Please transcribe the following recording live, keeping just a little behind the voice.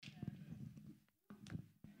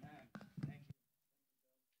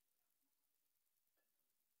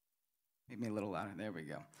me a little louder. There we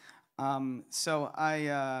go.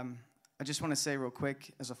 I just want to say real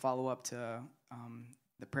quick as a follow-up to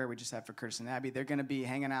the prayer we just had for Curtis and Abby. They're going to be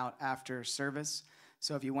hanging out after service.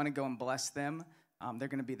 So if you want to go and bless them, they're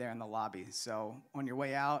going to be there in the lobby. So on your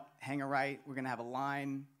way out, hang a right. We're going to have a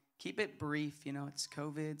line. Keep it brief. You know, it's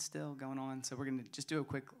COVID still going on. So we're going to just do a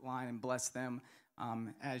quick line and bless them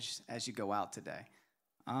as you go out today.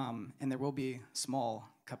 And there will be small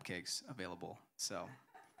cupcakes available. So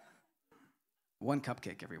one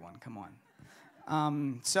cupcake, everyone. Come on.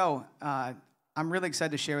 I'm really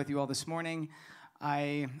excited to share with you all this morning.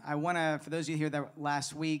 I want to, for those of you here that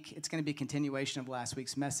last week, it's going to be a continuation of last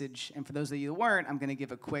week's message. And for those of you that weren't, I'm going to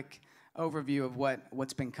give a quick overview of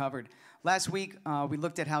what's been covered. Last week, we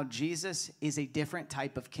looked at how Jesus is a different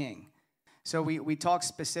type of king. So we talked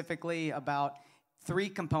specifically about three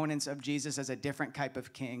components of Jesus as a different type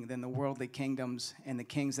of king than the worldly kingdoms and the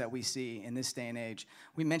kings that we see in this day and age.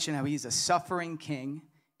 We mentioned how he's a suffering king,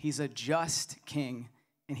 he's a just king,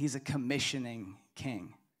 and he's a commissioning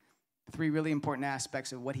king. Three really important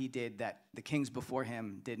aspects of what he did that the kings before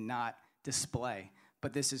him did not display.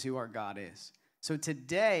 But this is who our God is. So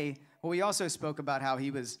today, we also spoke about how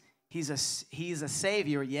he's a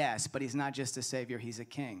savior, yes, but he's not just a savior, he's a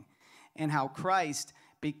king. And how Christ,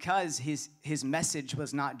 because his message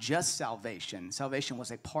was not just salvation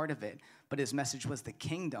was a part of it, but his message was the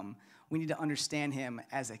kingdom, we need to understand him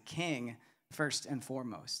as a king first and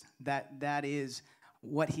foremost. That is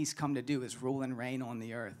what he's come to do, is rule and reign on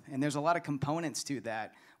the earth. And there's a lot of components to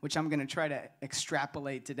that, which I'm going to try to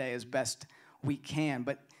extrapolate today as best we can.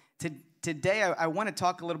 But today I want to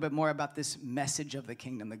talk a little bit more about this message of the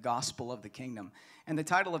kingdom, the gospel of the kingdom. And the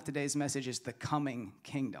title of today's message is The Coming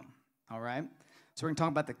Kingdom, all right? So we're going to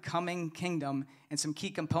talk about the coming kingdom and some key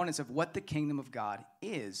components of what the kingdom of God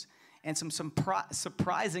is, and some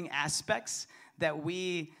surprising aspects that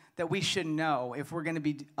we should know if we're going to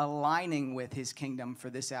be aligning with his kingdom for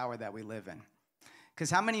this hour that we live in.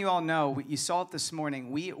 Because how many of you all know, you saw it this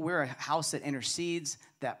morning, we're a house that intercedes,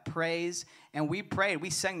 that prays, and we prayed, we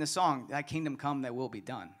sang the song, "Thy kingdom come, thy will be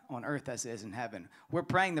done, on earth as it is in heaven." We're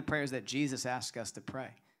praying the prayers that Jesus asked us to pray.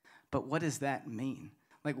 But what does that mean?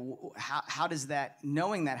 Like, how does that,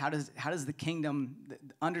 knowing that, how does the kingdom, the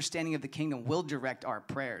understanding of the kingdom will direct our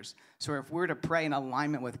prayers? So if we're to pray in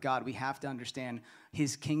alignment with God, we have to understand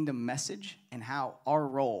his kingdom message and how our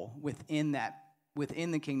role within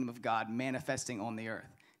the kingdom of God manifesting on the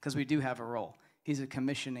earth. Because we do have a role. He's a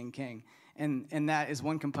commissioning king. And that is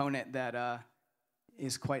one component that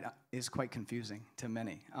is quite confusing to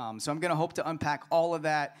many. So I'm going to hope to unpack all of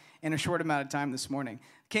that in a short amount of time this morning.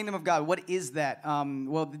 Kingdom of God, what is that?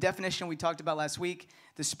 Well, the definition we talked about last week,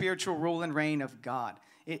 the spiritual rule and reign of God.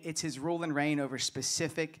 It's his rule and reign over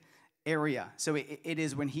specific area. So it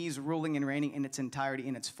is when he's ruling and reigning in its entirety,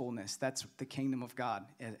 in its fullness. That's the kingdom of God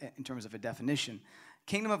in terms of a definition.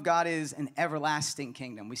 Kingdom of God is an everlasting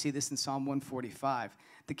kingdom. We see this in Psalm 145.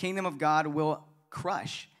 The kingdom of God will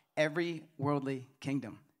crush every worldly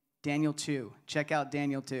kingdom. Daniel 2. Check out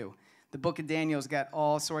Daniel 2. The book of Daniel's got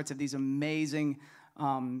all sorts of these amazing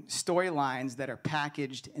storylines that are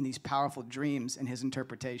packaged in these powerful dreams and his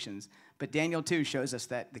interpretations. But Daniel 2 shows us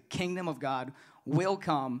that the kingdom of God will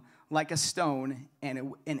come like a stone,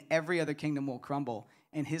 and every other kingdom will crumble,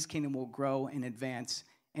 and his kingdom will grow and advance,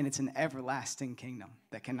 and it's an everlasting kingdom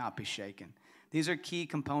that cannot be shaken. These are key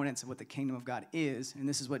components of what the kingdom of God is, and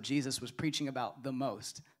this is what Jesus was preaching about the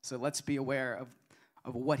most. So let's be aware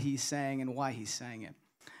of what he's saying and why he's saying it.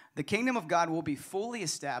 The kingdom of God will be fully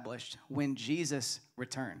established when Jesus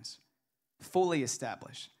returns. Fully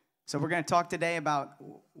established. So we're going to talk today about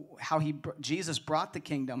how Jesus brought the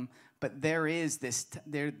kingdom, but there is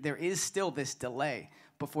still this delay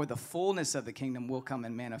before the fullness of the kingdom will come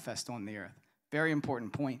and manifest on the earth. Very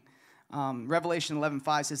important point. Revelation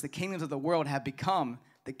 11:5 says, "The kingdoms of the world have become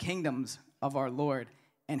the kingdoms of our Lord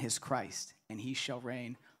and his Christ, and he shall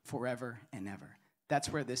reign forever and ever." That's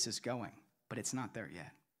where this is going, but it's not there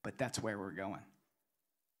yet. But that's where we're going.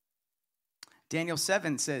 Daniel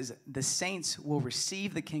 7 says, "The saints will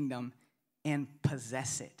receive the kingdom and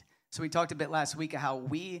possess it." So we talked a bit last week of how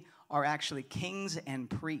we are actually kings and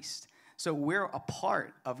priests. So we're a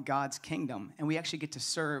part of God's kingdom, and we actually get to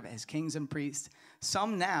serve as kings and priests,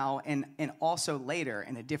 some now and also later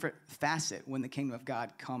in a different facet when the kingdom of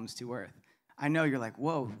God comes to earth. I know you're like,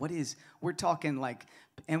 whoa, we're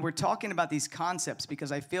talking about these concepts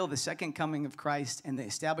because I feel the second coming of Christ and the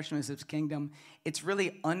establishment of his kingdom, it's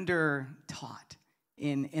really under-taught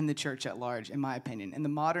in the church at large, in my opinion. In the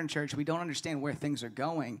modern church, we don't understand where things are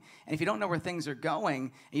going. And if you don't know where things are going,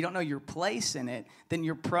 and you don't know your place in it, then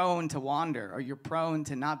you're prone to wander, or you're prone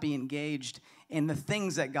to not be engaged in the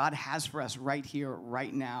things that God has for us right here,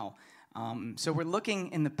 right now. So we're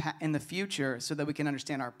looking in the future so that we can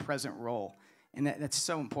understand our present role. And that's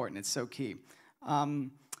so important. It's so key.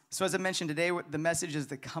 So as I mentioned today, the message is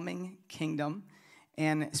the coming kingdom,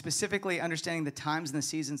 and specifically understanding the times and the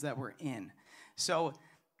seasons that we're in. So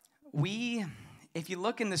if you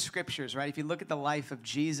look in the scriptures, right, if you look at the life of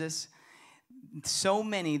Jesus, so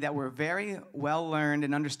many that were very well learned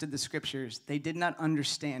and understood the scriptures, they did not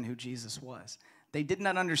understand who Jesus was. They did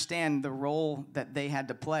not understand the role that they had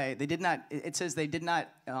to play. They did not, it says they didn't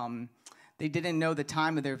know the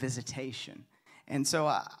time of their visitation. And so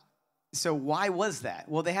why was that?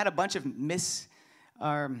 Well, they had a bunch of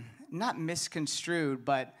not misconstrued,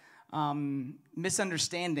 but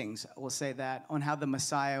misunderstandings, we'll say that, on how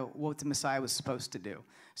what the Messiah was supposed to do.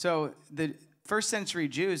 So the first century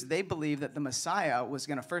Jews, they believed that the Messiah was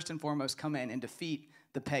going to first and foremost come in and defeat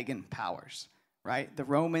the pagan powers, right? The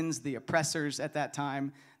Romans, the oppressors at that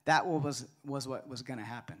time, that was what was going to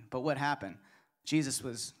happen. But what happened? Jesus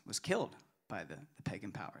was killed by the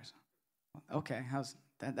pagan powers. Okay,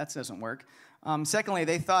 that doesn't work. Secondly,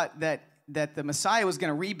 they thought that the Messiah was going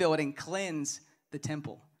to rebuild and cleanse the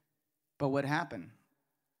temple. But what happened?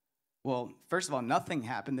 Well, first of all, nothing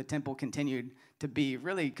happened. The temple continued to be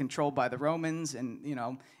really controlled by the Romans, and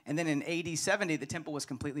then in AD 70, the temple was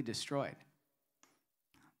completely destroyed.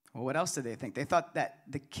 Well, what else did they think? They thought that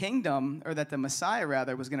the kingdom, or that the Messiah,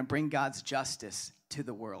 rather, was going to bring God's justice to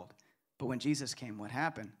the world. But when Jesus came, what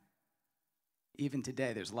happened? Even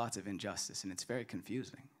today, there's lots of injustice, and it's very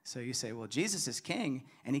confusing. So you say, well, Jesus is king,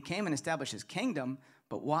 and he came and established his kingdom,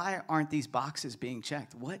 but why aren't these boxes being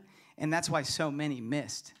checked? What? And that's why so many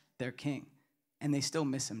missed their king, and they still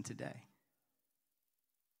miss him today.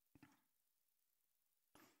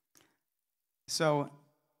 So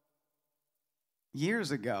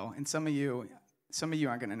years ago, and some of you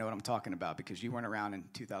aren't going to know what I'm talking about because you weren't around in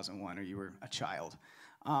 2001 or you were a child.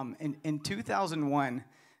 In 2001,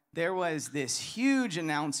 there was this huge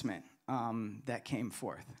announcement that came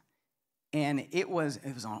forth. And it was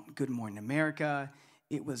on Good Morning America.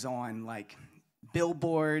 It was on, like,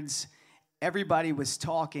 billboards. Everybody was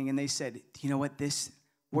talking, and they said, you know what,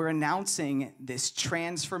 we're announcing this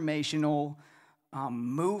transformational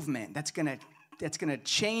movement that's gonna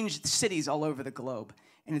change cities all over the globe,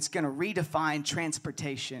 and it's gonna redefine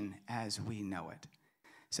transportation as we know it.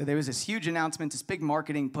 So there was this huge announcement, this big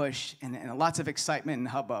marketing push, and lots of excitement and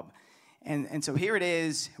hubbub. And so here it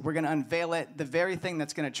is. We're going to unveil it, the very thing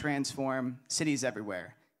that's going to transform cities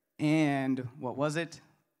everywhere. And what was it?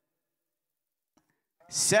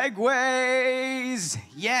 Segways!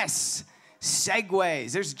 Yes,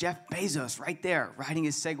 Segways. There's Jeff Bezos right there riding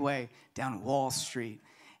his Segway down Wall Street.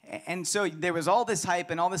 And so there was all this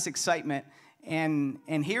hype and all this excitement. And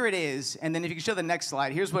here it is. And then if you can show the next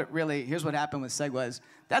slide, here's what happened with Segways.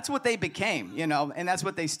 That's what they became, and that's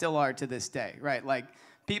what they still are to this day, right? Like,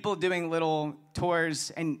 people doing little tours,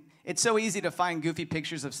 and it's so easy to find goofy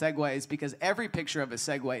pictures of Segways because every picture of a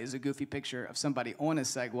Segway is a goofy picture of somebody on a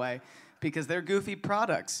Segway because they're goofy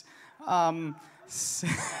products.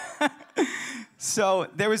 So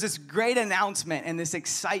there was this great announcement and this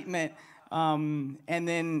excitement, and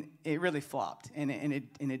then it really flopped, and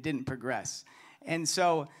it didn't progress. And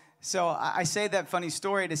so I say that funny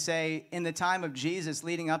story to say, in the time of Jesus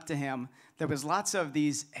leading up to him, there was lots of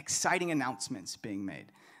these exciting announcements being made.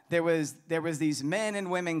 There was these men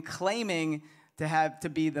and women claiming to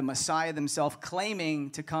be the Messiah themselves, claiming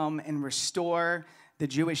to come and restore the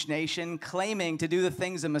Jewish nation, claiming to do the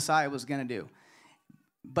things the Messiah was going to do.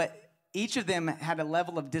 But each of them had a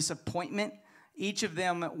level of disappointment. Each of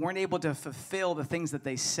them weren't able to fulfill the things that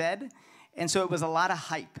they said. And so it was a lot of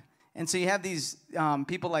hype. And so you have these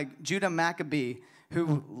people like Judah Maccabee,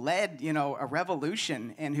 who led, a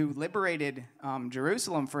revolution and who liberated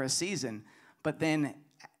Jerusalem for a season. But then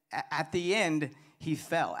at the end, he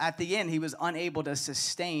fell. At the end, he was unable to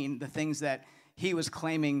sustain the things that he was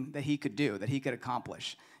claiming that he could do, that he could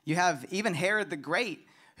accomplish. You have even Herod the Great,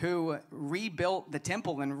 who rebuilt the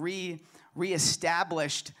temple and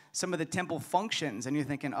reestablished some of the temple functions. And you're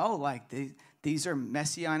thinking, these are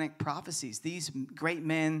messianic prophecies. These great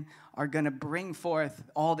men are going to bring forth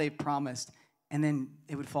all they've promised, and then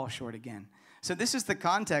it would fall short again. So this is the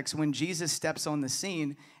context when Jesus steps on the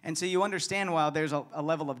scene. And so you understand why there's a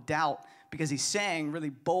level of doubt, because he's saying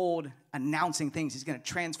really bold, announcing things. He's going to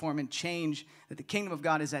transform and change, that the kingdom of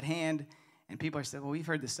God is at hand. And people are saying, well, we've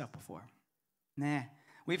heard this stuff before. Nah,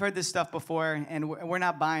 we've heard this stuff before, and we're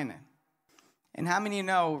not buying it. And how many of you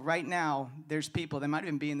know right now there's people that might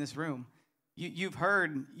even be in this room. You've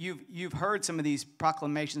heard some of these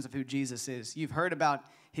proclamations of who Jesus is. You've heard about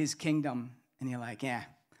his kingdom, and you're like, yeah,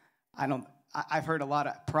 I I've heard a lot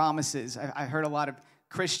of promises. I've heard a lot of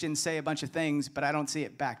Christians say a bunch of things, but I don't see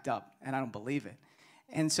it backed up, and I don't believe it.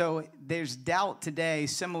 And so there's doubt today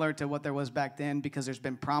similar to what there was back then because there's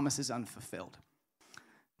been promises unfulfilled.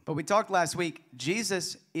 But we talked last week,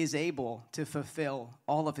 Jesus is able to fulfill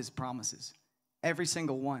all of his promises, every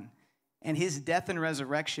single one. And his death and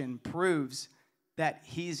resurrection proves that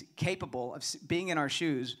he's capable of being in our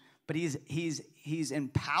shoes, but he's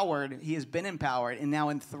empowered, he has been empowered and now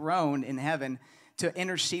enthroned in heaven to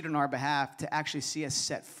intercede on our behalf to actually see us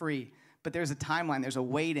set free. But there's a timeline, there's a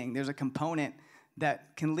waiting, there's a component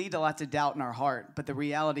that can lead to lots of doubt in our heart. But the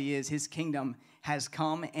reality is his kingdom has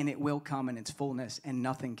come and it will come in its fullness, and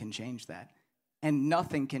nothing can change that. And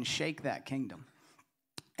nothing can shake that kingdom.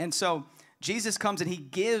 And so Jesus comes and he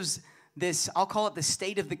gives this, I'll call it the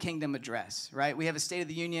State of the Kingdom address, right? We have a State of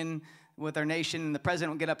the Union with our nation, and the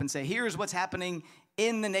president will get up and say, here's what's happening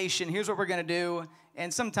in the nation, here's what we're going to do.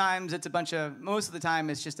 And sometimes it's most of the time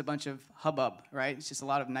it's just a bunch of hubbub, right? It's just a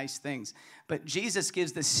lot of nice things. But Jesus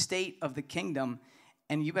gives the state of the kingdom,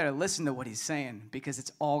 and you better listen to what he's saying because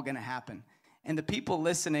it's all going to happen. And the people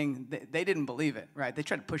listening, they didn't believe it, right? They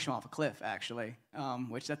tried to push him off a cliff, actually,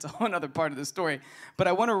 which that's a whole other part of the story. But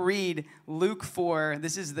I want to read Luke 4.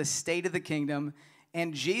 This is the state of the kingdom.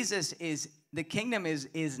 And the kingdom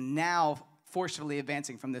is now forcefully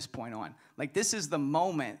advancing from this point on. Like, this is the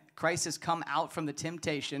moment Christ has come out from the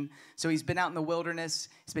temptation. So he's been out in the wilderness.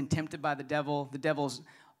 He's been tempted by the devil. The devil's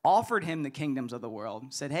offered him the kingdoms of the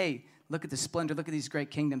world. Said, hey, look at the splendor. Look at these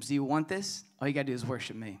great kingdoms. Do you want this? All you got to do is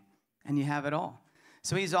worship me, and you have it all.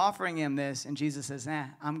 So he's offering him this, and Jesus says,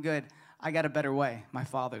 I'm good. I got a better way, my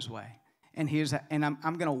Father's way. And I'm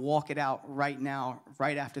going to walk it out right now,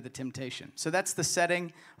 right after the temptation. So that's the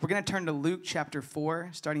setting. We're going to turn to Luke chapter 4,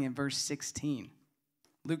 starting in verse 16.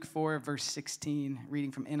 Luke 4, verse 16,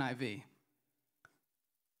 reading from NIV.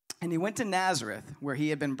 And he went to Nazareth, where he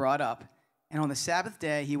had been brought up. And on the Sabbath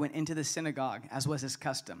day, he went into the synagogue, as was his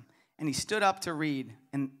custom. And he stood up to read,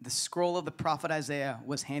 and the scroll of the prophet Isaiah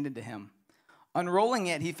was handed to him. Unrolling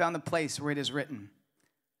it, he found the place where it is written,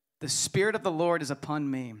 "The Spirit of the Lord is upon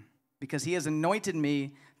me, because he has anointed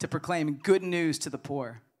me to proclaim good news to the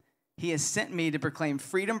poor. He has sent me to proclaim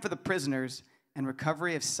freedom for the prisoners and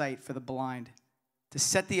recovery of sight for the blind, to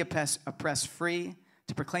set the oppressed free,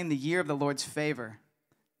 to proclaim the year of the Lord's favor."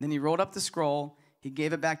 Then he rolled up the scroll, he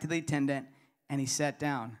gave it back to the attendant, and he sat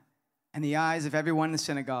down. And the eyes of everyone in the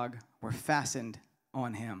synagogue were fastened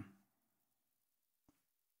on him.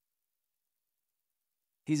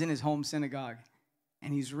 He's in his home synagogue,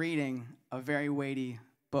 and he's reading a very weighty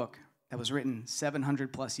book that was written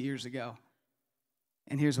 700 plus years ago.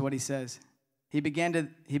 And here's what he says. He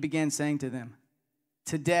began saying to them,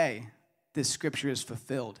 "Today this scripture is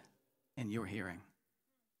fulfilled in your hearing."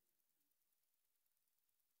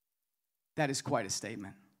 That is quite a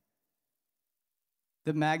statement.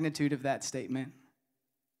 The magnitude of that statement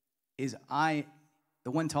is I, the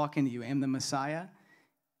one talking to you, am the Messiah,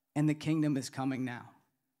 and the kingdom is coming now.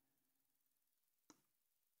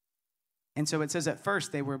 And so it says at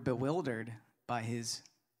first they were bewildered by his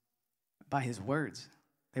words.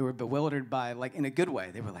 They were bewildered by, like, in a good way.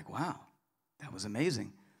 They were like, wow, that was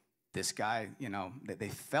amazing. This guy, they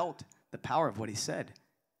felt the power of what he said.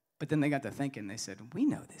 But then they got to thinking, they said, we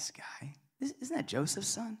know this guy. Isn't that Joseph's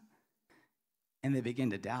son? And they began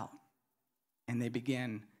to doubt. And they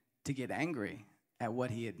began to get angry at what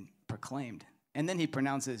he had proclaimed. And then he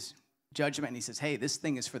pronounces judgment, and he says, hey, this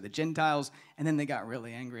thing is for the Gentiles. And then they got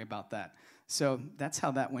really angry about that. So that's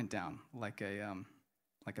how that went down, like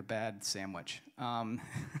a bad sandwich. A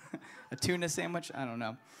tuna sandwich? I don't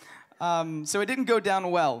know. So it didn't go down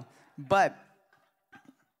well. But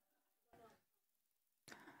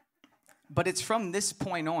it's from this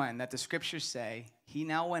point on that the scriptures say he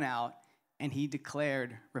now went out and he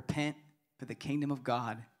declared, repent, for the kingdom of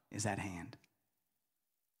God is at hand.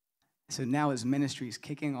 So now his ministry is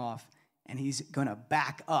kicking off, and he's going to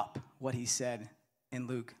back up what he said in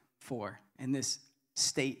Luke 4, in this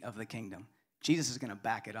state of the kingdom. Jesus is going to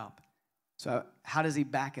back it up. So how does he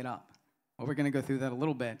back it up? Well, we're going to go through that a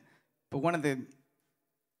little bit. But one of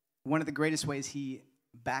the greatest ways he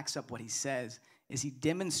backs up what he says is he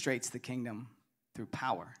demonstrates the kingdom through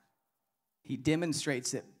power. He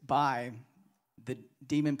demonstrates it by the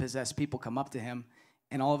demon-possessed people come up to him,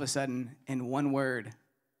 and all of a sudden, in one word,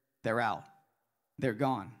 they're out. They're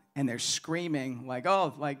gone. And they're screaming like,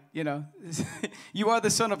 you are the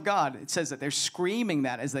Son of God. It says that they're screaming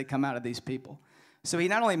that as they come out of these people. So he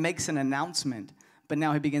not only makes an announcement, but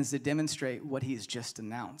now he begins to demonstrate what he's just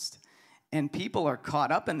announced. And people are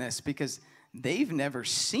caught up in this because they've never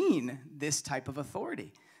seen this type of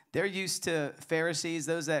authority. They're used to Pharisees,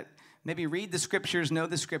 those that maybe read the scriptures, know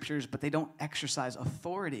the scriptures, but they don't exercise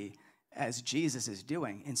authority as Jesus is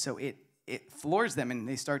doing. And so it floors them, and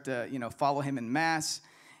they start to, follow him in mass.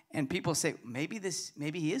 And people say, maybe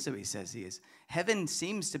he is who he says he is. Heaven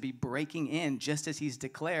seems to be breaking in just as he's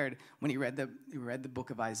declared when he read the book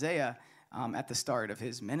of Isaiah at the start of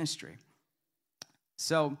his ministry.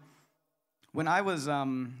 So when I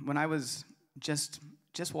was just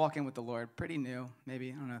walking with the Lord, pretty new,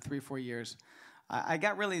 maybe, 3 or 4 years, I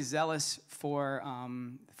got really zealous for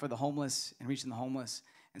the homeless and reaching the homeless.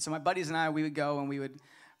 And so my buddies and I, we would go and we would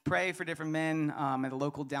pray for different men at a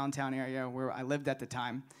local downtown area where I lived at the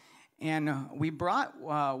time. And we brought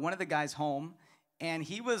one of the guys home, and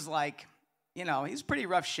he was like, he was pretty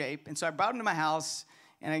rough shape. And so I brought him to my house,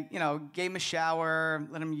 and I, gave him a shower,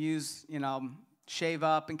 let him shave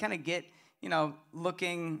up, and kind of get,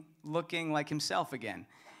 looking like himself again.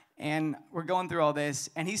 And we're going through all this,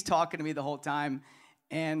 and he's talking to me the whole time,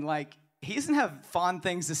 and he doesn't have fond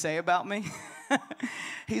things to say about me.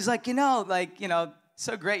 He's like,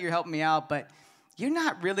 so great you're helping me out, but you're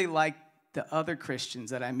not really like the other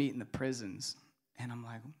Christians that I meet in the prisons. And I'm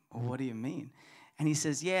like, well, what do you mean? And he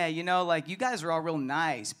says, yeah, you guys are all real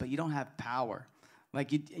nice, but you don't have power.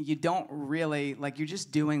 You don't really, you're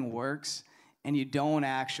just doing works, and you don't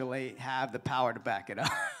actually have the power to back it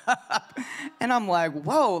up. And I'm like,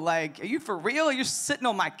 whoa, are you for real? You're sitting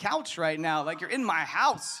on my couch right now. You're in my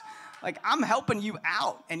house. I'm helping you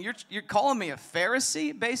out, and you're calling me a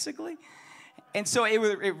Pharisee, basically? And so it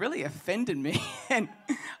really offended me. And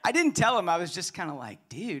I didn't tell him. I was just kind of like,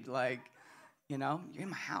 dude, you're in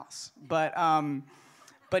my house.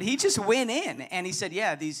 But he just went in, and he said,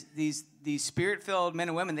 yeah, these spirit-filled men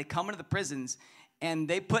and women, they come into the prisons, and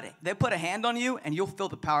they put a hand on you, and you'll feel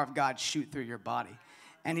the power of God shoot through your body.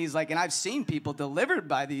 And he's like, and I've seen people delivered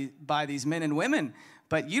by these men and women,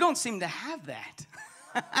 but you don't seem to have that.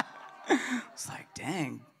 It's like,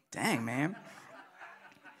 dang, man.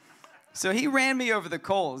 So he ran me over the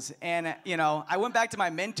coals, and, I went back to my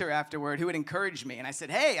mentor afterward who had encouraged me, and I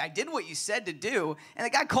said, hey, I did what you said to do, and the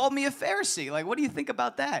guy called me a Pharisee. What do you think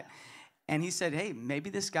about that? And he said, hey, maybe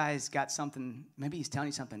this guy's got something, maybe he's telling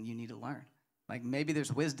you something you need to learn. Maybe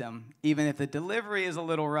there's wisdom, even if the delivery is a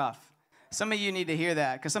little rough. Some of you need to hear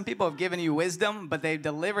that, because some people have given you wisdom, but they've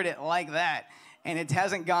delivered it like that, and it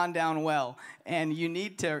hasn't gone down well, and you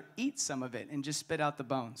need to eat some of it and just spit out the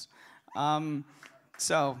bones.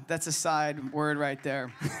 So that's a side word right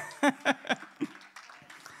there.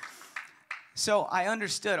 So I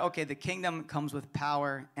understood, okay, the kingdom comes with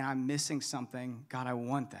power, and I'm missing something. God, I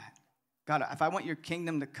want that. God, if I want your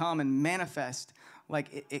kingdom to come and manifest,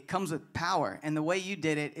 it comes with power. And the way you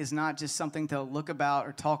did it is not just something to look about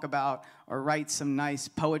or talk about or write some nice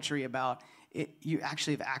poetry about. You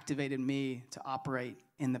actually have activated me to operate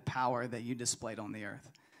in the power that you displayed on the earth.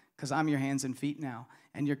 Because I'm your hands and feet now,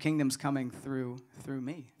 and your kingdom's coming through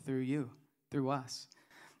me, through you, through us.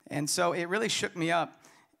 And so it really shook me up.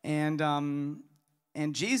 And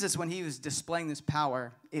Jesus, when he was displaying this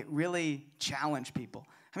power, it really challenged people.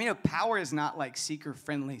 Power is not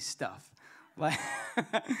seeker-friendly stuff.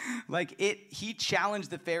 He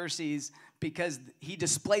challenged the Pharisees because he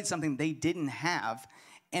displayed something they didn't have.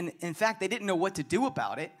 And in fact, they didn't know what to do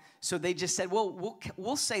about it. So they just said, well,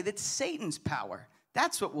 we'll say that's Satan's power.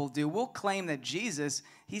 That's what we'll do. We'll claim that Jesus,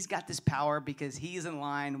 he's got this power because he's in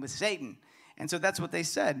line with Satan. And so that's what they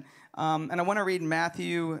said. And I want to read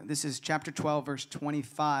Matthew. This is chapter 12, verse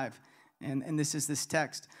 25. And this is this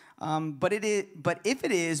text. But if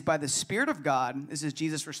it is by the Spirit of God, this is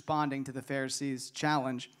Jesus responding to the Pharisees'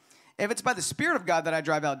 challenge. If it's by the Spirit of God that I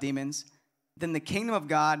drive out demons, then the kingdom of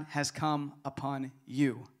God has come upon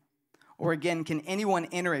you. Or again, can anyone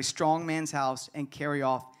enter a strong man's house and carry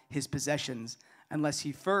off his possessions unless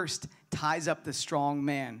he first ties up the strong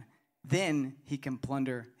man? Then he can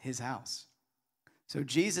plunder his house. So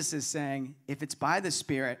Jesus is saying, if it's by the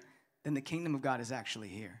Spirit, then the kingdom of God is actually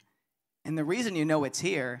here. And the reason you know it's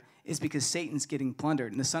here is because Satan's getting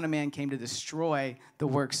plundered. And the Son of Man came to destroy the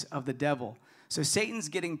works of the devil. So Satan's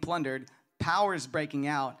getting plundered, power is breaking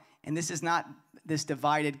out, and this is not this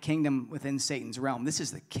divided kingdom within Satan's realm. This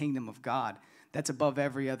is the kingdom of God that's above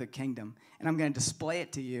every other kingdom. And I'm going to display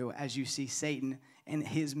it to you as you see Satan and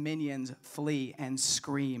his minions flee and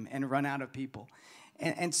scream and run out of people.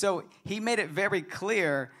 And so he made it very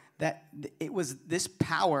clear that this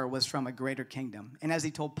power was from a greater kingdom. And as he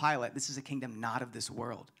told Pilate, this is a kingdom not of this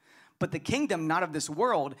world. But the kingdom not of this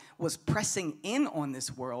world was pressing in on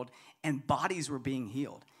this world, and bodies were being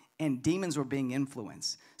healed, and demons were being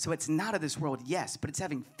influenced. So it's not of this world, yes, but it's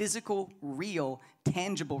having physical, real,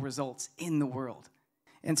 tangible results in the world.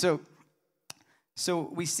 And so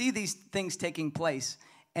we see these things taking place.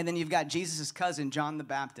 And then you've got Jesus' cousin, John the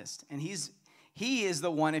Baptist. And he is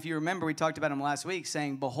the one, if you remember, we talked about him last week,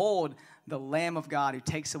 saying, behold, the Lamb of God who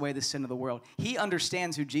takes away the sin of the world. He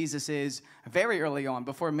understands who Jesus is very early on,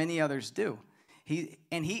 before many others do. He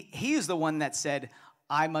is the one that said,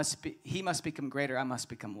 he must become greater, I must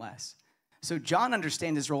become less. So John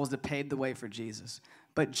understands his role is to pave the way for Jesus.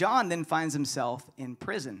 But John then finds himself in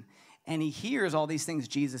prison. And he hears all these things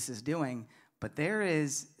Jesus is doing, but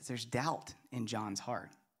there's doubt in John's heart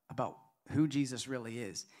about who Jesus really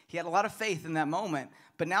is. He had a lot of faith in that moment,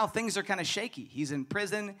 but now things are kind of shaky. He's in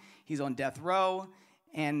prison, he's on death row,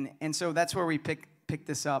 and so that's where we pick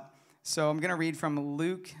this up. So I'm going to read from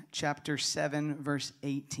Luke chapter 7, verse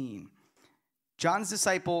 18. John's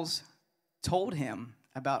disciples told him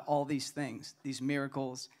about all these things, these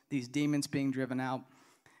miracles, these demons being driven out.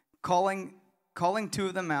 Calling two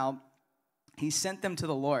of them out, he sent them to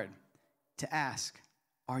the Lord to ask,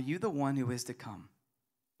 are you the one who is to come,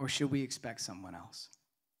 or should we expect someone else?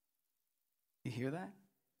 You hear that?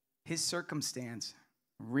 His circumstance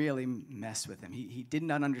really messed with him. He did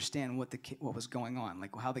not understand what was going on,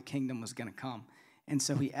 like how the kingdom was going to come. And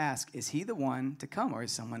so he asked, is he the one to come, or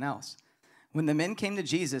is someone else? When the men came to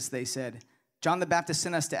Jesus, they said, John the Baptist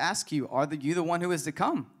sent us to ask you, are you the one who is to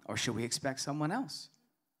come, or should we expect someone else?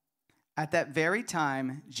 At that very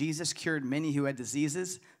time, Jesus cured many who had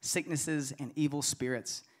diseases, sicknesses, and evil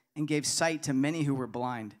spirits, and gave sight to many who were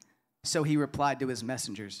blind. So he replied to his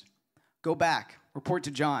messengers, go back, report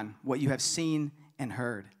to John what you have seen and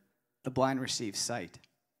heard. The blind receive sight.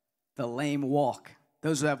 The lame walk.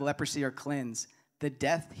 Those who have leprosy are cleansed. The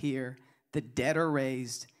deaf hear. The dead are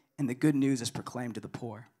raised. And the good news is proclaimed to the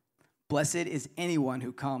poor. Blessed is anyone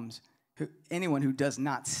who does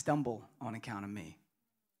not stumble on account of me.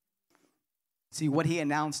 See, what he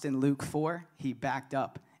announced in Luke 4, he backed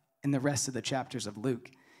up in the rest of the chapters of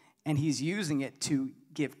Luke. And he's using it to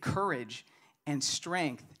give courage and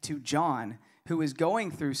strength to John, who is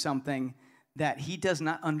going through something that he does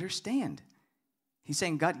not understand. He's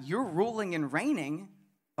saying, God, you're ruling and reigning,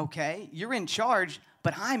 okay? You're in charge,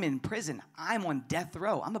 but I'm in prison. I'm on death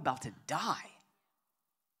row. I'm about to die.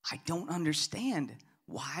 I don't understand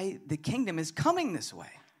why the kingdom is coming this way.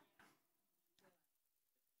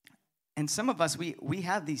 And some of us, we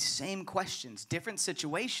have these same questions, different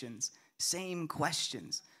situations, same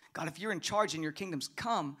questions. God, if you're in charge and your kingdom's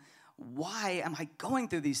come, why am I going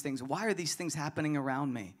through these things? Why are these things happening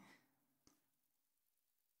around me?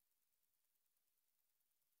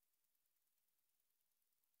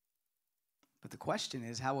 But the question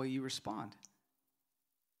is, how will you respond?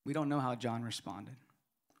 We don't know how John responded.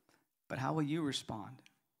 But how will you respond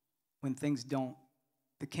when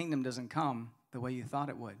the kingdom doesn't come the way you thought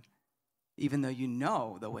it would? Even though you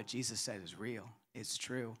know that what Jesus said is real, it's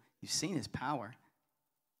true. You've seen his power.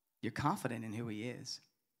 You're confident in who he is.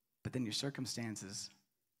 But then your circumstances,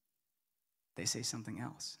 they say something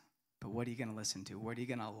else. But what are you going to listen to? Where are you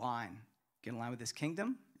going to align? You going to align with this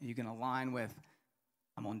kingdom? Are you going to align with,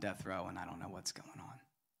 I'm on death row and I don't know what's going on?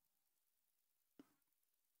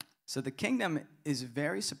 So the kingdom is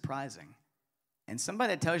very surprising. And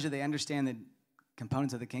somebody that tells you they understand the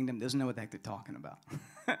components of the kingdom doesn't know what the heck they're talking about.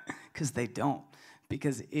 Because they don't.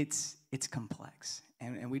 Because it's complex.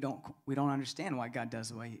 And we don't understand why God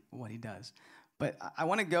does what he does. But I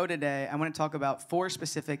want to go today, I want to talk about 4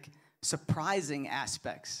 specific surprising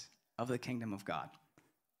aspects of the kingdom of God.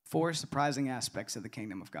 4 surprising aspects of the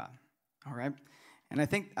kingdom of God. All right?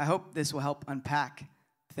 And I hope this will help unpack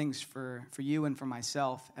things for you and for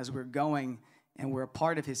myself as we're going and we're a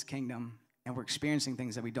part of his kingdom and we're experiencing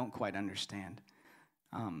things that we don't quite understand.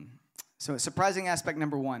 So surprising aspect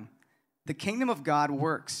number 1, the kingdom of God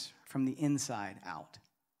works from the inside out.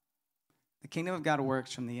 The kingdom of God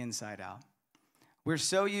works from the inside out. We're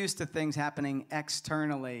so used to things happening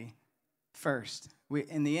externally first.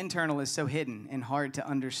 And the internal is so hidden and hard to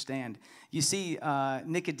understand. You see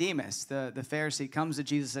Nicodemus, the Pharisee, comes to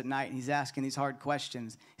Jesus at night, and he's asking these hard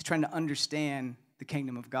questions. He's trying to understand the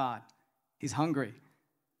kingdom of God. He's hungry.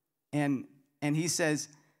 And he says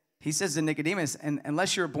to Nicodemus, and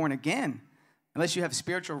unless you're born again, unless you have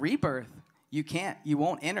spiritual rebirth, you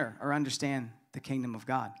won't enter or understand the kingdom of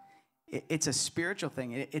God. It's a spiritual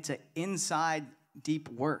thing. It's an inside deep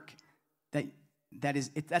work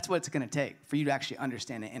that's what it's going to take for you to actually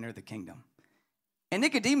understand and enter the kingdom. And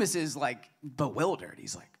Nicodemus is like bewildered.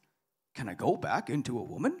 He's like, can I go back into a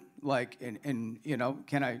woman? Like, and you know,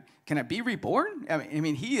 can I be reborn? I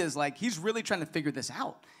mean, he's really trying to figure this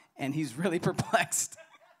out, and he's really perplexed.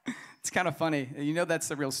 It's kind of funny. You know, that's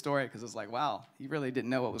the real story, because it's like, wow, he really didn't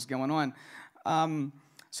know what was going on.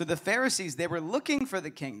 So the Pharisees, they were looking for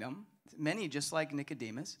the kingdom, many just like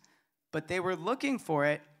Nicodemus, but they were looking for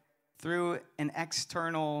it through an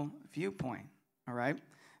external viewpoint, all right?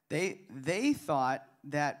 They thought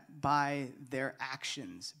that by their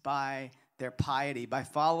actions, by their piety, by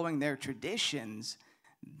following their traditions,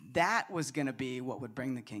 that was going to be what would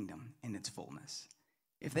bring the kingdom in its fullness.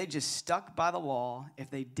 If they just stuck by the law, if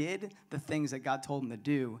they did the things that God told them to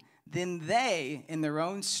do, then they, in their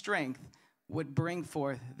own strength, would bring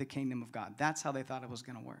forth the kingdom of God. That's how they thought it was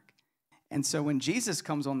going to work. And so when Jesus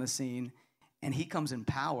comes on the scene, and he comes in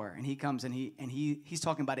power, and he's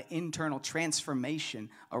talking about an internal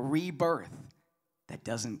transformation, a rebirth that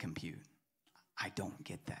doesn't compute. I don't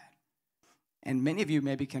get that. And many of you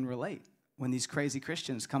maybe can relate when these crazy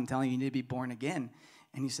Christians come telling you need to be born again,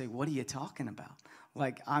 and you say, what are you talking about?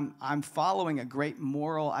 Like, I'm following a great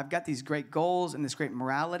moral, I've got these great goals and this great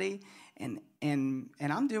morality, and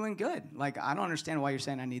I'm doing good. Like, I don't understand why you're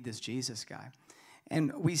saying I need this Jesus guy.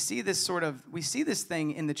 And we see this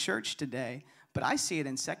thing in the church today, but I see it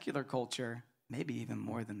in secular culture, maybe even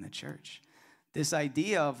more than the church. This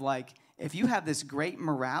idea of like, if you have this great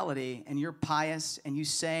morality and you're pious and you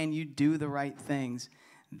say and you do the right things,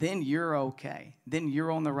 then you're okay. Then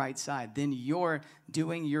you're on the right side. Then you're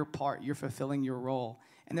doing your part. You're fulfilling your role.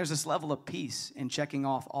 And there's this level of peace in checking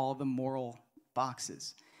off all the moral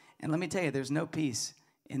boxes. And let me tell you, there's no peace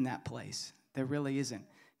in that place. There really isn't.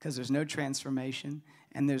 Because there's no transformation,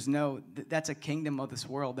 and that's a kingdom of this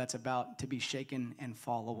world that's about to be shaken and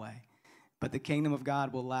fall away. But the kingdom of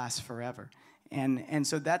God will last forever. And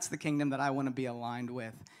so that's the kingdom that I want to be aligned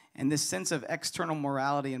with. And this sense of external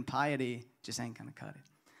morality and piety just ain't going to cut it.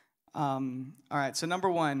 All right, so number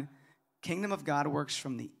one, kingdom of God works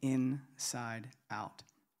from the inside out.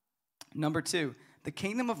 Number two, the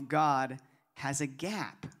kingdom of God has a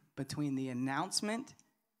gap between the announcement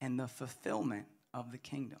and the fulfillment of the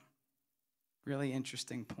kingdom. Really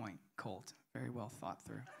interesting point, Colt. Very well thought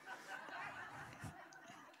through.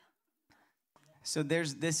 So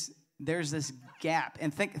there's this gap.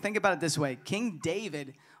 And think about it this way. King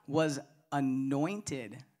David was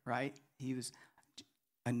anointed, right? He was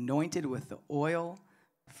anointed with the oil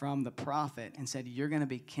from the prophet and said, you're going to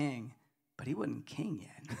be king. But he wasn't king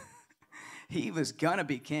yet. He was going to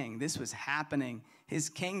be king. This was happening. His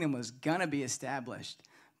kingdom was going to be established.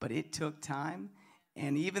 But it took time.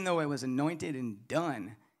 And even though it was anointed and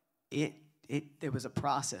done, there was a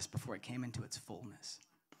process before it came into its fullness.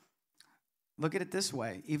 Look at it this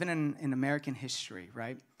way. Even in American history,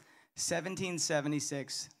 right?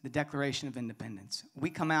 1776, the Declaration of Independence. We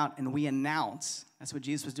come out and we announce, that's what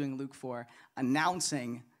Jesus was doing in Luke 4,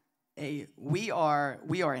 announcing we are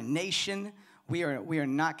a nation. We are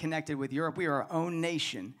not connected with Europe. We are our own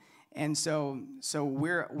nation. And so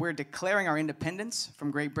we're declaring our independence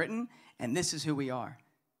from Great Britain, and this is who we are.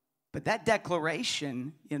 But that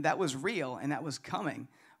declaration, that was real and that was coming.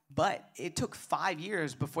 But it took 5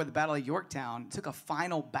 years before the Battle of Yorktown. It took a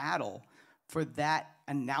final battle for that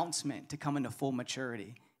announcement to come into full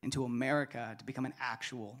maturity, into America to become an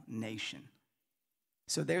actual nation.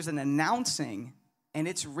 So there's an announcing, and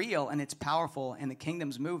it's real and it's powerful, and the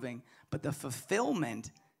kingdom's moving, but the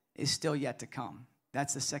fulfillment is still yet to come.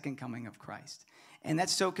 That's the second coming of Christ. And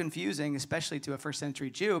that's so confusing, especially to a first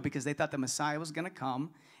century Jew, because they thought the Messiah was going to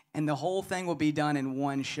come and the whole thing will be done in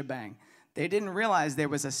one shebang. They didn't realize there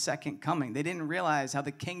was a second coming. They didn't realize how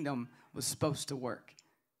the kingdom was supposed to work.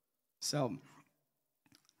 So,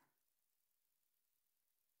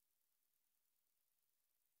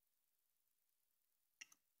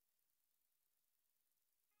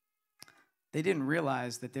 they didn't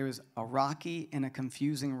realize that there was a rocky and a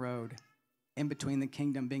confusing road in between the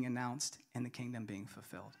kingdom being announced and the kingdom being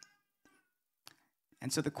fulfilled.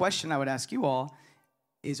 And so the question I would ask you all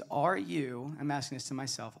is, I'm asking this to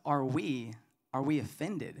myself, are we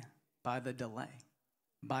offended by the delay,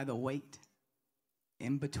 by the wait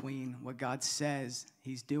in between what God says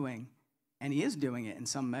he's doing, and he is doing it in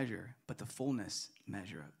some measure, but the fullness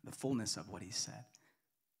of what he said?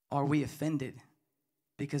 Are we offended?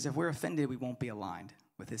 Because if we're offended, we won't be aligned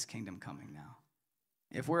with his kingdom coming now.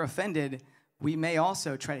 If we're offended, we may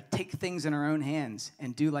also try to take things in our own hands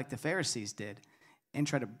and do like the Pharisees did and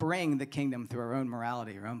try to bring the kingdom through our own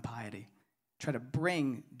morality, our own piety. Try to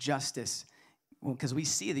bring justice, because we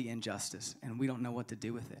see the injustice and we don't know what to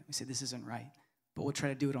do with it. We say, this isn't right, but we'll try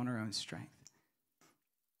to do it on our own strength.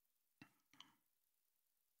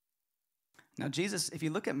 Now, Jesus, if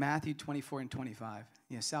you look at Matthew 24 and 25,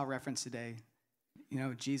 Sal referenced today,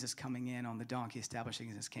 Jesus coming in on the donkey, establishing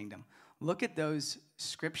his kingdom. Look at those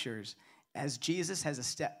scriptures. As Jesus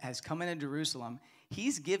has come into Jerusalem,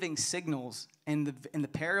 he's giving signals in the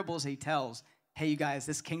parables he tells. Hey, you guys,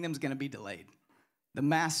 this kingdom's going to be delayed. The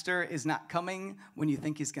master is not coming when you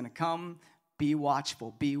think he's going to come. Be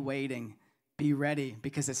watchful, be waiting, be ready,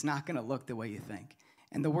 because it's not going to look the way you think.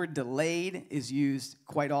 And the word delayed is used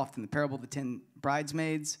quite often. The parable of the 10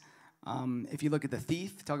 bridesmaids. If you look at the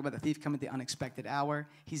thief, talk about the thief coming at the unexpected hour.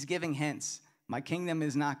 He's giving hints. My kingdom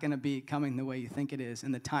is not going to be coming the way you think it is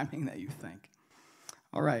in the timing that you think.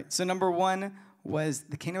 All right, so number 1 was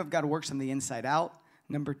the kingdom of God works from the inside out.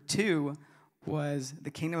 Number 2 was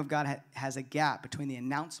the kingdom of God has a gap between the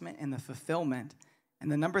announcement and the fulfillment.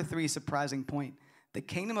 And the number 3 surprising point, the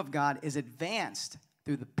kingdom of God is advanced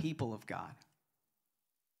through the people of God.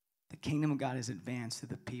 The kingdom of God is advanced through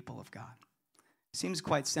the people of God. Seems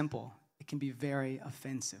quite simple. It can be very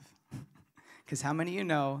offensive. Because how many of you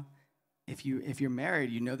know, if you're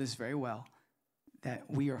married, you know this very well, that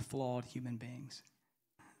we are flawed human beings.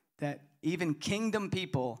 That even kingdom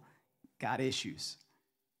people got issues.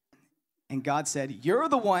 And God said, you're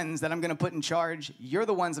the ones that I'm going to put in charge. You're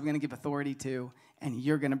the ones I'm going to give authority to, and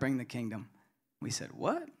you're going to bring the kingdom. We said,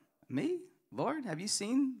 what? Me? Lord, have you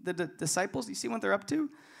seen the disciples? You see what they're up to?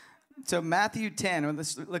 So Matthew 10, or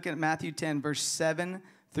let's look at Matthew 10, verse 7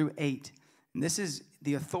 through 8. And this is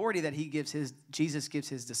the authority that Jesus gives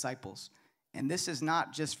his disciples. And this is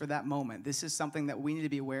not just for that moment. This is something that we need to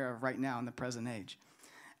be aware of right now in the present age.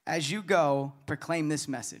 As you go, proclaim this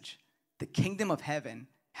message. The kingdom of heaven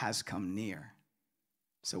has come near.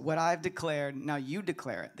 So what I've declared, now you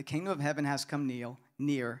declare it. The kingdom of heaven has come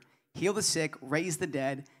near. Heal the sick, raise the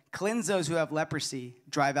dead, cleanse those who have leprosy,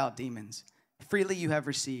 drive out demons. Freely you have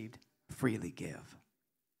received, freely give.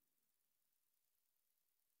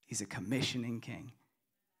 He's a commissioning king.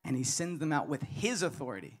 And he sends them out with his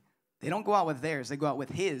authority. They don't go out with theirs. They go out with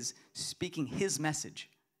his, speaking his message.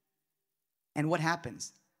 And what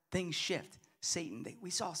happens? Things shift. We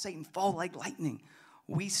saw Satan fall like lightning.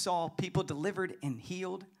 We saw people delivered and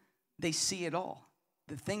healed. They see it all.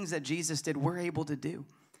 The things that Jesus did, we're able to do.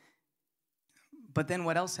 But then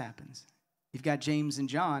what else happens? You've got James and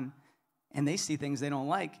John, and they see things they don't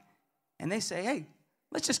like. And they say, hey,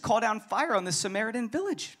 let's just call down fire on this Samaritan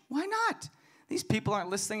village. Why not? These people aren't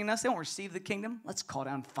listening to us. They don't receive the kingdom. Let's call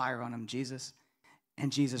down fire on them, Jesus.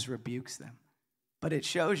 And Jesus rebukes them. But it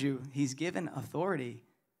shows you he's given authority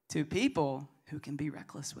to people who can be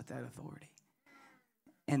reckless with that authority.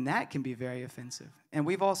 And that can be very offensive. And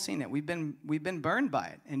we've all seen it. We've been burned by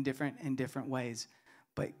it in different ways.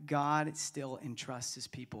 But God still entrusts his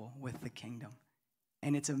people with the kingdom.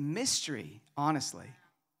 And it's a mystery, honestly,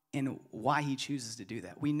 in why he chooses to do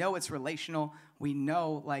that. We know it's relational. We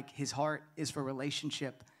know, like, his heart is for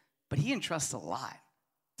relationship. But he entrusts a lot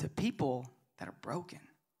to people that are broken.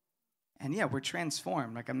 And yeah, we're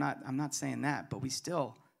transformed. Like, I'm not saying that, but we're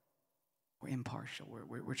impartial.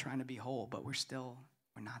 We're trying to be whole, but we're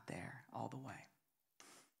not there all the way.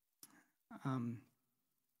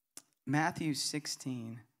 Matthew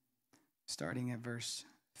 16, starting at verse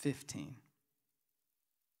 15.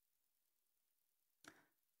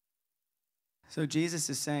 So Jesus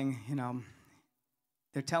is saying,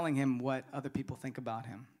 they're telling him what other people think about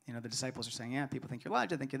him. The disciples are saying, yeah, people think you're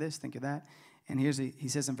Elijah, think you're this, think you're that. And he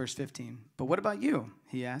says in verse 15, but what about you?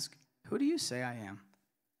 He asked, who do you say I am?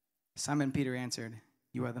 Simon Peter answered,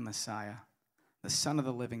 you are the Messiah, the Son of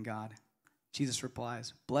the living God. Jesus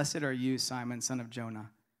replies, blessed are you, Simon, son of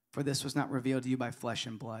Jonah, for this was not revealed to you by flesh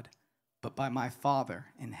and blood, but by my Father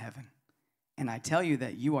in heaven. And I tell you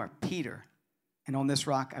that you are Peter, and on this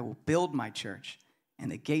rock I will build my church,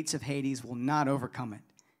 and the gates of Hades will not overcome it.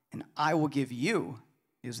 And I will give you,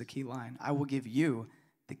 here's the key line, I will give you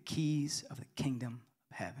the keys of the kingdom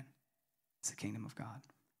of heaven. It's the kingdom of God.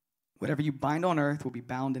 Whatever you bind on earth will be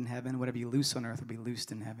bound in heaven. Whatever you loose on earth will be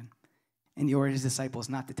loosed in heaven. And he ordered his disciples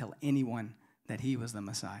not to tell anyone that he was the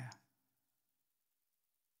Messiah.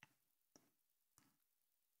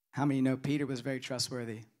 How many know Peter was very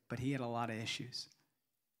trustworthy, but he had a lot of issues.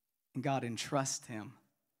 And God entrusts him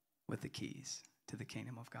with the keys to the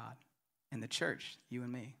kingdom of God. And the church, you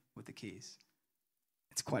and me, with the keys.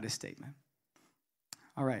 It's quite a statement.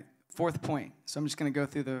 All right, fourth point. So I'm just going to go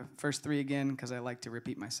through the first three again because I like to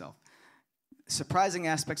repeat myself. Surprising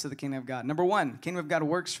aspects of the kingdom of God. Number one, the kingdom of God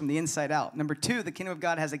works from the inside out. Number two, the kingdom of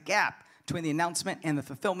God has a gap between the announcement and the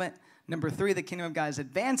fulfillment. Number three, the kingdom of God is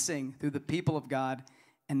advancing through the people of God.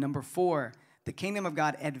 And number four, the kingdom of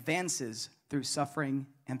God advances through suffering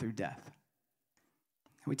and through death.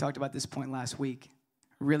 We talked about this point last week.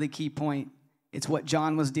 Really key point. It's what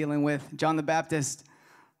John was dealing with. John the Baptist.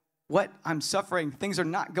 What? I'm suffering. Things are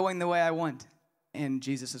not going the way I want. And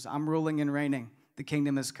Jesus says, I'm ruling and reigning. The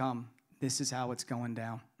kingdom has come. This is how it's going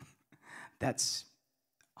down. That's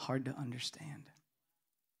hard to understand.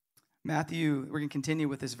 We're going to continue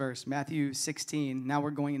with this verse. Matthew 16, now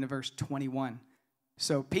we're going into verse 21.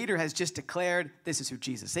 So Peter has just declared, this is who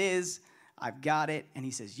Jesus is. I've got it. And he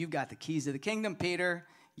says, you've got the keys to the kingdom, Peter.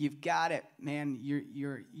 You've got it, man.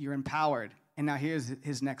 You're empowered. And now here's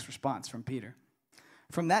his next response from Peter.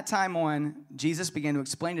 From that time on, Jesus began to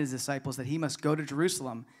explain to his disciples that he must go to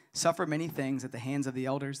Jerusalem, suffer many things at the hands of the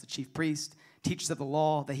elders, the chief priests, teachers of the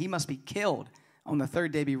law, that he must be killed, on the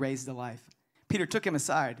third day be raised to life. Peter took him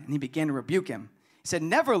aside, and he began to rebuke him. He said,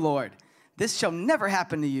 never, Lord, this shall never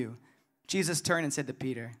happen to you. Jesus turned and said to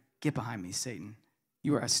Peter, get behind me, Satan.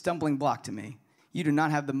 You are a stumbling block to me. You do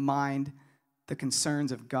not have the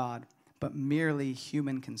concerns of God, but merely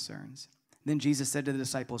human concerns. Then Jesus said to the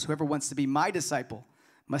disciples, whoever wants to be my disciple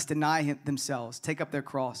must deny themselves, take up their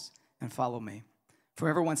cross, and follow me. For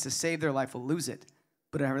whoever wants to save their life will lose it,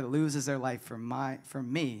 but whoever loses their life for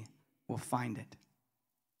me will find it.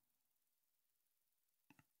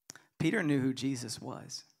 Peter knew who Jesus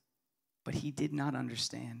was, but he did not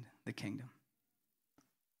understand the kingdom.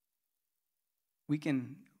 We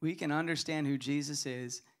can understand who Jesus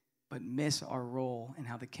is, but miss our role in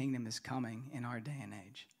how the kingdom is coming in our day and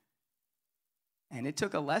age. And it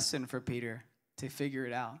took a lesson for Peter to figure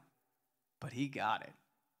it out, but he got it.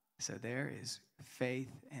 So there is faith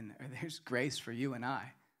and there's grace for you and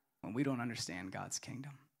I when we don't understand God's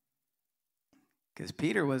kingdom. Because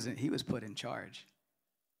Peter was put in charge.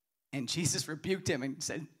 And Jesus rebuked him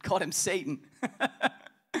and called him Satan.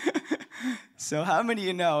 So how many of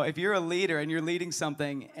you know, if you're a leader and you're leading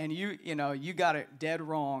something and you got it dead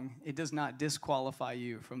wrong, it does not disqualify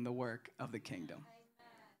you from the work of the kingdom.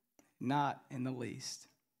 Not in the least.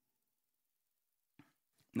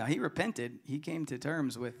 Now, he repented. He came to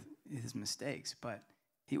terms with his mistakes, but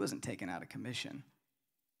he wasn't taken out of commission.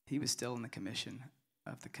 He was still in the commission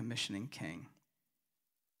of the commissioning king.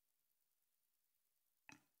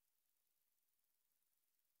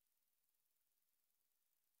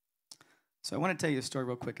 So I want to tell you a story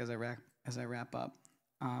real quick as I wrap up.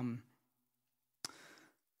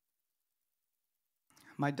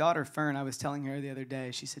 My daughter Fern, I was telling her the other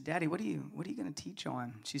day. She said, "Daddy, what are you going to teach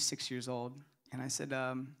on?" She's 6 years old, and I said,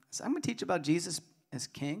 "I'm going to teach about Jesus as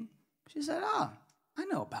King." She said, "Oh, I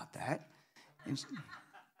know about that." And she,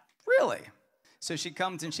 really? So she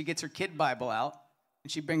comes and she gets her kid Bible out,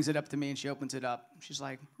 and she brings it up to me, and she opens it up. She's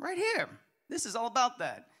like, "Right here. This is all about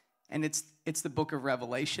that." And it's the book of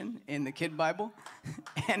Revelation in the kid Bible,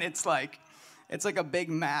 and it's like a big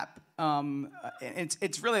map.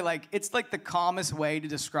 It's really like the calmest way to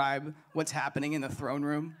describe what's happening in the throne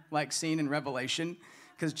room, like seen in Revelation,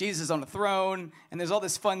 because Jesus is on the throne, and there's all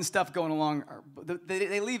this fun stuff going along.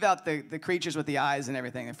 They leave out the creatures with the eyes and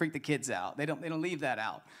everything. They freak the kids out. They don't leave that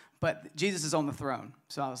out. But Jesus is on the throne.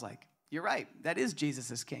 So I was like, "You're right. That is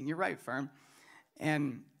Jesus as King. You're right, Fern."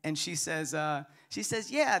 And she says,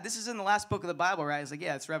 "Yeah, this is in the last book of the Bible, right?" I was like,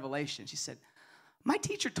 "Yeah, it's Revelation." She said, "My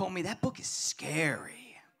teacher told me that book is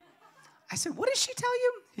scary." I said, "What did she tell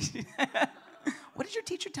you?" "What did your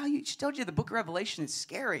teacher tell you?" "She told you the book of Revelation is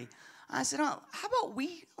scary." I said, "Oh, how about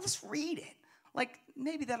let's read it. Like,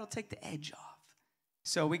 maybe that'll take the edge off."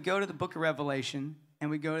 So we go to the book of Revelation,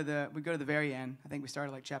 and we go to the very end. I think we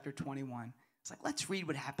started like chapter 21. It's like, let's read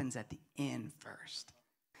what happens at the end first.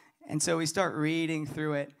 And so we start reading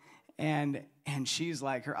through it, and she's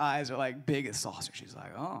like, her eyes are like big as saucers. She's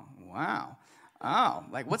like, "Oh, wow. Oh,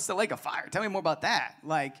 like, what's the lake of fire? Tell me more about that."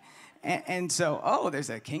 Like, and so, "Oh,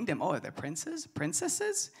 there's a kingdom. Oh, are there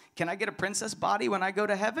princesses? Can I get a princess body when I go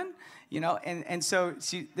to heaven?" And so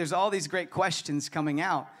there's all these great questions coming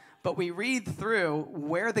out. But we read through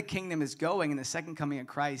where the kingdom is going in the second coming of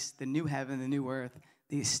Christ, the new heaven, the new earth,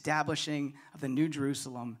 the establishing of the new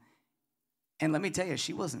Jerusalem. And let me tell you,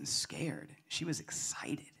 she wasn't scared. She was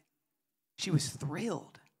excited. She was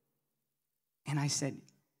thrilled. And I said,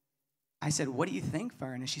 "What do you think,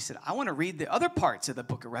 Fern?" And she said, "I want to read the other parts of the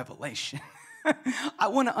book of Revelation. I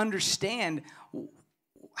want to understand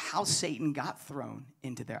how Satan got thrown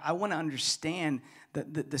into there. I want to understand the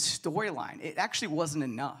storyline." It actually wasn't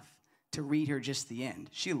enough to read her just the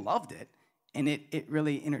end. She loved it, and it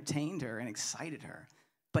really entertained her and excited her.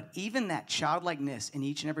 But even that childlikeness in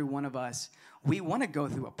each and every one of us, we want to go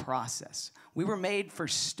through a process. We were made for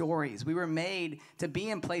stories. We were made to be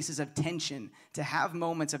in places of tension, to have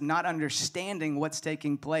moments of not understanding what's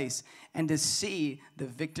taking place, and to see the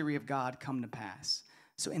victory of God come to pass.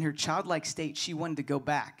 So in her childlike state, she wanted to go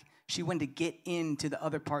back. She wanted to get into the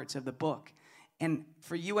other parts of the book. And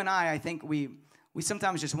for you and I think we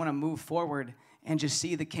sometimes just want to move forward and just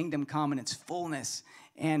see the kingdom come in its fullness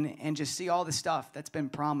and just see all the stuff that's been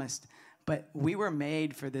promised. But we were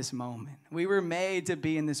made for this moment. We were made to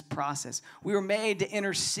be in this process. We were made to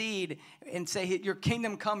intercede and say, your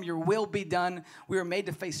kingdom come, your will be done. We were made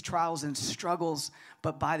to face trials and struggles,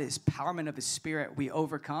 but by the empowerment of his Spirit, we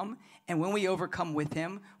overcome. And when we overcome with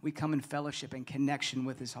him, we come in fellowship and connection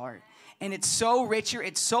with his heart. And it's so richer,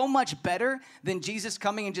 it's so much better than Jesus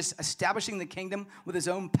coming and just establishing the kingdom with his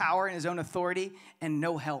own power and his own authority and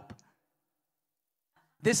no help.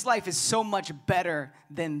 This life is so much better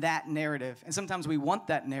than that narrative. And sometimes we want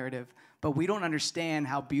that narrative, but we don't understand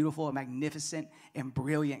how beautiful and magnificent and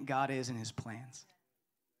brilliant God is in his plans.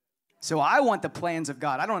 So I want the plans of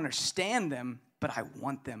God. I don't understand them, but I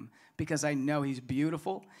want them because I know he's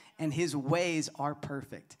beautiful and his ways are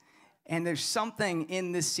perfect. And there's something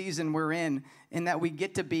in this season we're in that we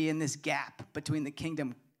get to be in this gap between the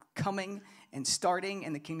kingdom coming and starting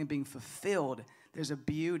and the kingdom being fulfilled. There's a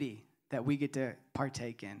beauty that we get to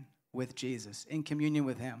partake in with Jesus, in communion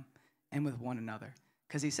with him and with one another.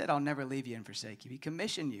 Because he said, I'll never leave you and forsake you. He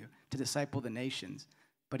commissioned you to disciple the nations,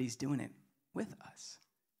 but he's doing it with us.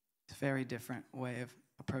 It's a very different way of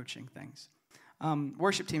approaching things.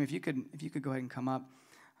 Worship team, if you could go ahead and come up.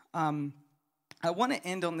 I want to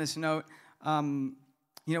end on this note.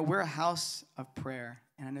 We're a house of prayer,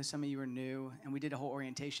 and I know some of you are new, and we did a whole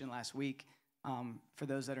orientation last week for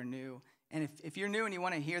those that are new. And if you're new and you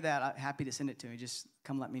want to hear that, I'm happy to send it to you. Just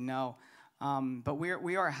come let me know. But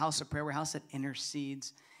we are a house of prayer. We're a house that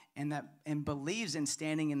intercedes and believes in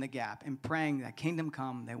standing in the gap and praying that kingdom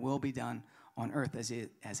come, that will be done on earth as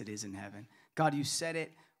it is in heaven. God, you said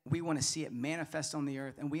it. We want to see it manifest on the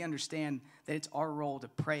earth, and we understand that it's our role to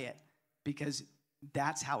pray it because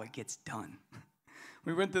that's how it gets done.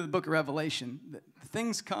 We went through the book of Revelation.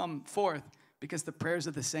 Things come forth because the prayers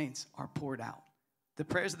of the saints are poured out. The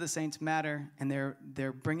prayers of the saints matter, and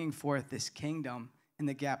they're bringing forth this kingdom in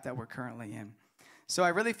the gap that we're currently in. So I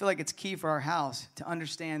really feel like it's key for our house to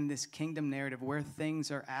understand this kingdom narrative, where things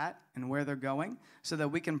are at and where they're going, so that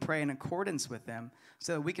we can pray in accordance with them,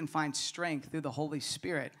 so that we can find strength through the Holy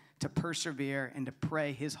Spirit to persevere and to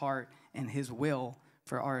pray his heart and his will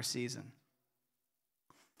for our season.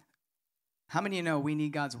 How many of you know we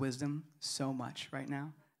need God's wisdom so much right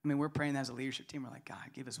now? I mean, we're praying as a leadership team. We're like, God,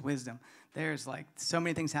 give us wisdom. There's like so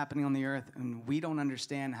many things happening on the earth, and we don't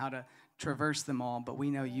understand how to traverse them all, but we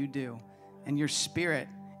know you do. And your Spirit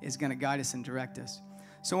is going to guide us and direct us.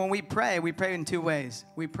 So when we pray in two ways.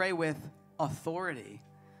 We pray with authority.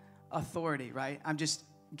 Authority, right? I just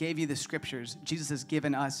gave you the scriptures. Jesus has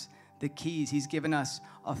given us the keys. He's given us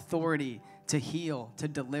authority to heal, to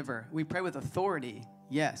deliver. We pray with authority,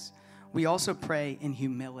 yes. We also pray in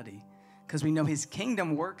humility, because we know his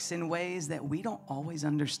kingdom works in ways that we don't always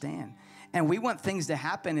understand. And we want things to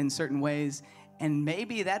happen in certain ways, and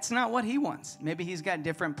maybe that's not what he wants. Maybe he's got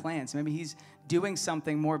different plans. Maybe he's doing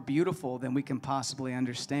something more beautiful than we can possibly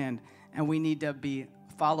understand, and we need to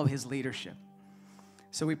follow his leadership.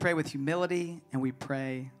 So we pray with humility, and we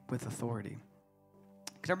pray with authority.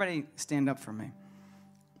 Could everybody stand up for me?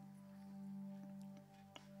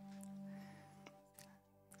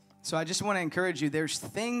 So I just want to encourage you, there's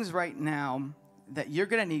things right now that you're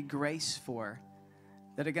going to need grace for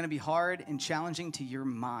that are going to be hard and challenging to your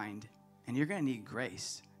mind, and you're going to need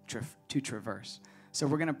grace to traverse. So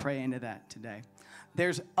we're going to pray into that today.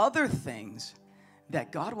 There's other things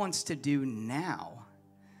that God wants to do now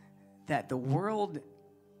that the world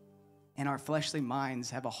and our fleshly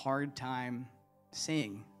minds have a hard time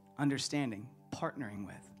seeing, understanding, partnering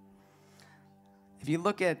with. If you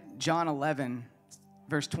look at John 11,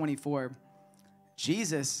 verse 24,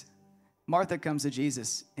 Martha comes to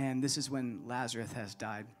Jesus, and this is when Lazarus has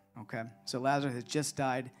died, okay? So Lazarus has just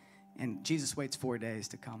died, and Jesus waits 4 days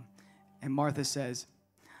to come. And Martha says,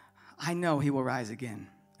 I know he will rise again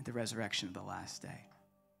at the resurrection of the last day.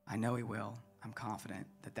 I know he will. I'm confident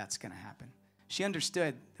that that's going to happen. She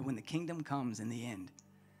understood that when the kingdom comes in the end,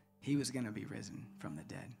 he was going to be risen from the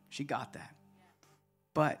dead. She got that.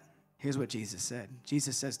 But here's what Jesus said.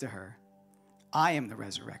 Jesus says to her, I am the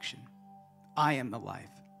resurrection. I am the life.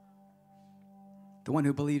 The one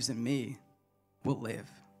who believes in me will live.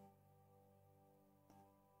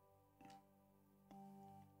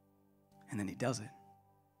 And then he does it.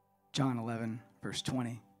 John 11, verse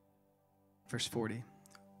 20, verse 40.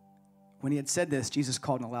 When he had said this, Jesus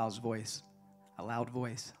called in a loud voice,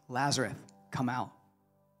 Lazarus, come out.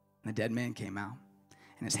 And the dead man came out.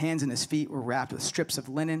 And his hands and his feet were wrapped with strips of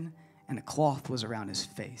linen, and a cloth was around his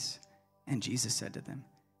face. And Jesus said to them,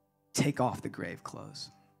 take off the grave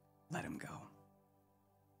clothes. Let him go.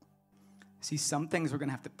 See, some things we're going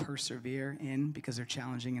to have to persevere in because they're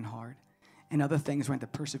challenging and hard. And other things we're going to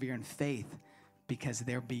have to persevere in faith because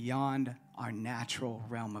they're beyond our natural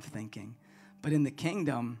realm of thinking. But in the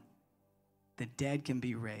kingdom, the dead can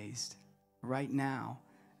be raised. Right now,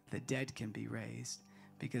 the dead can be raised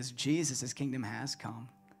because Jesus' kingdom has come.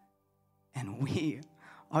 And we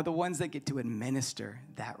are the ones that get to administer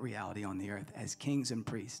that reality on the earth as kings and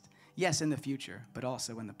priests. Yes, in the future, but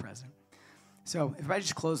also in the present. So if I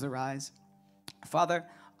just close their eyes. Father,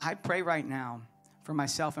 I pray right now for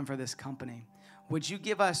myself and for this company. Would you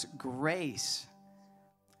give us grace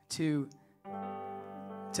to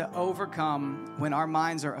overcome when our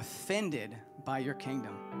minds are offended by your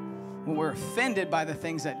kingdom? When we're offended by the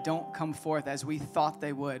things that don't come forth as we thought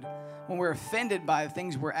they would. When we're offended by the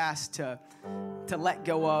things we're asked to let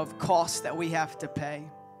go of, costs that we have to pay.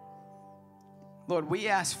 Lord, we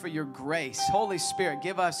ask for your grace. Holy Spirit,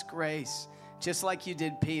 give us grace, just like you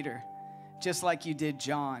did Peter, just like you did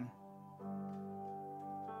John.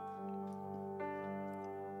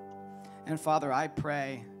 And Father, I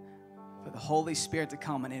pray for the Holy Spirit to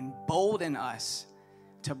come and embolden us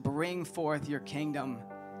to bring forth your kingdom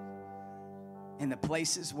in the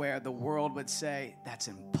places where the world would say, that's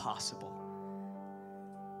impossible.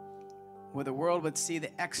 Where the world would see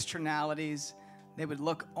the externalities, they would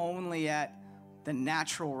look only at the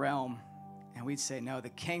natural realm, and we'd say, no, the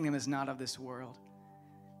kingdom is not of this world.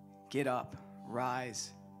 Get up,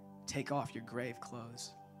 rise, take off your grave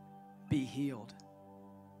clothes, be healed,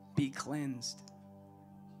 be cleansed.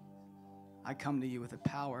 I come to you with the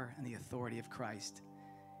power and the authority of Christ,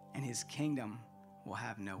 and his kingdom will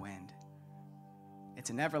have no end. It's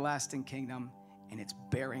an everlasting kingdom, and it's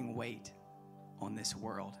bearing weight on this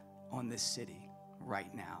world, on this city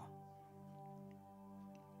right now.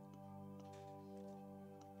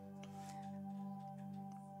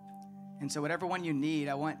 And so whatever one you need,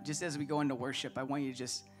 I want, just as we go into worship, I want you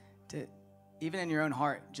just to, even in your own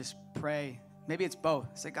heart, just pray. Maybe it's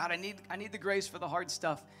both. Say, God, I need the grace for the hard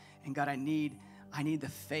stuff. And God, I need the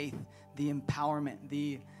faith, the empowerment,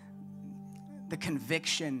 the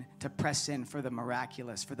conviction to press in for the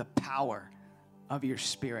miraculous, for the power of your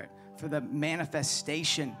Spirit, for the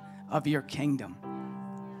manifestation of your kingdom.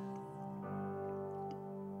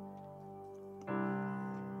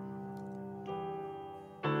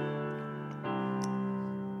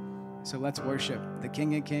 So let's worship the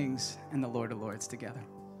King of Kings and the Lord of Lords together.